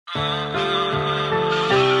Tagging.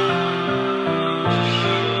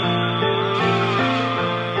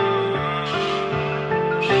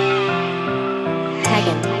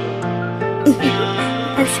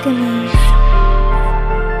 Eskimo.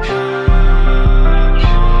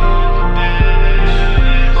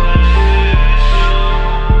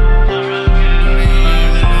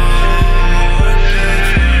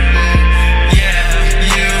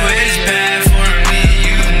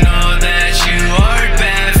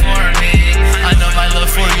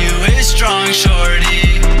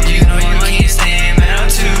 Shorty, you know you can't stay, man,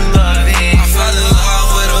 I'm too loving. I fell in love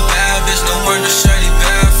with a bad bitch, no wonder shorty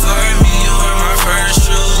bad for me. You were my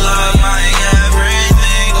first true love, my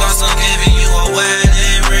everything. Lost on giving you a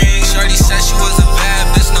wedding ring. Shorty said she was a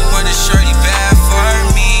bad bitch, no wonder shorty bad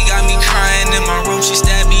for me. Got me crying in my room, she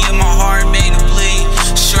stabbed me in my heart, made it bleed.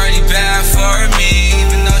 Shorty bad for me,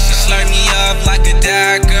 even though she slurred me up like a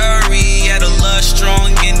daiquiri. Had a love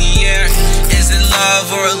strong in the air. Is it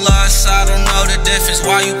love or a lust? I don't know the difference.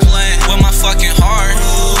 Why you playing with my fucking heart?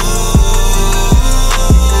 Ooh,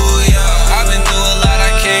 yeah. I've been through a lot.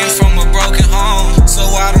 I came from a broken home, so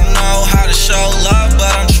I don't know how to show love,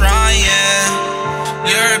 but I'm trying.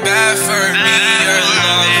 You're bad for me. Your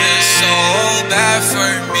love is so bad for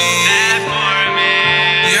me.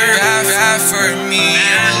 You're bad for me.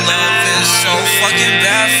 Your love is so fucking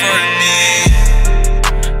bad for me.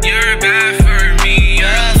 You're bad for me.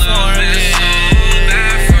 Your love is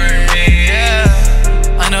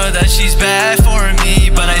that she's bad for me,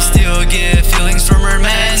 but I still get feelings from her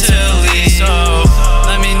mentally. So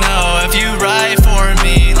let me know if you ride for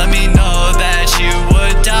me. Let me know that you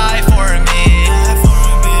would die for me.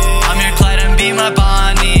 I'm your Clyde and be my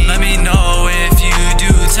Bonnie. Let me know if you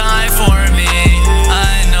do time for me.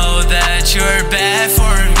 I know that you're bad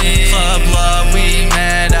for me. Club love, we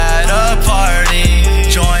met at a party.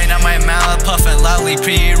 Join on my mouth, puffin' loudly,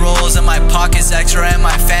 pre-rolls in my pockets, extra in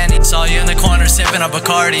my fanny. Saw you in the corner sipping a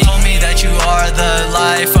Bacardi. Told me that you are the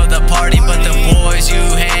life of the party, but the boys you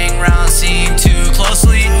hang around seem too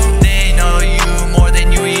closely. They know you more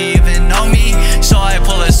than you even know me. So I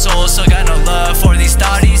pull a soul, so got no love for these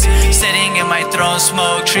thotties. Sitting in my throne,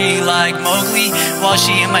 smoke tree like Mowgli, while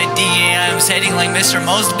she in my DMs heading like Mr.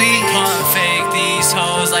 Mosby. Pump fake these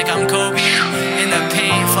hoes like I'm Kobe. In the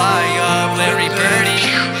paint, fly up Larry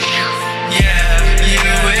Birdie.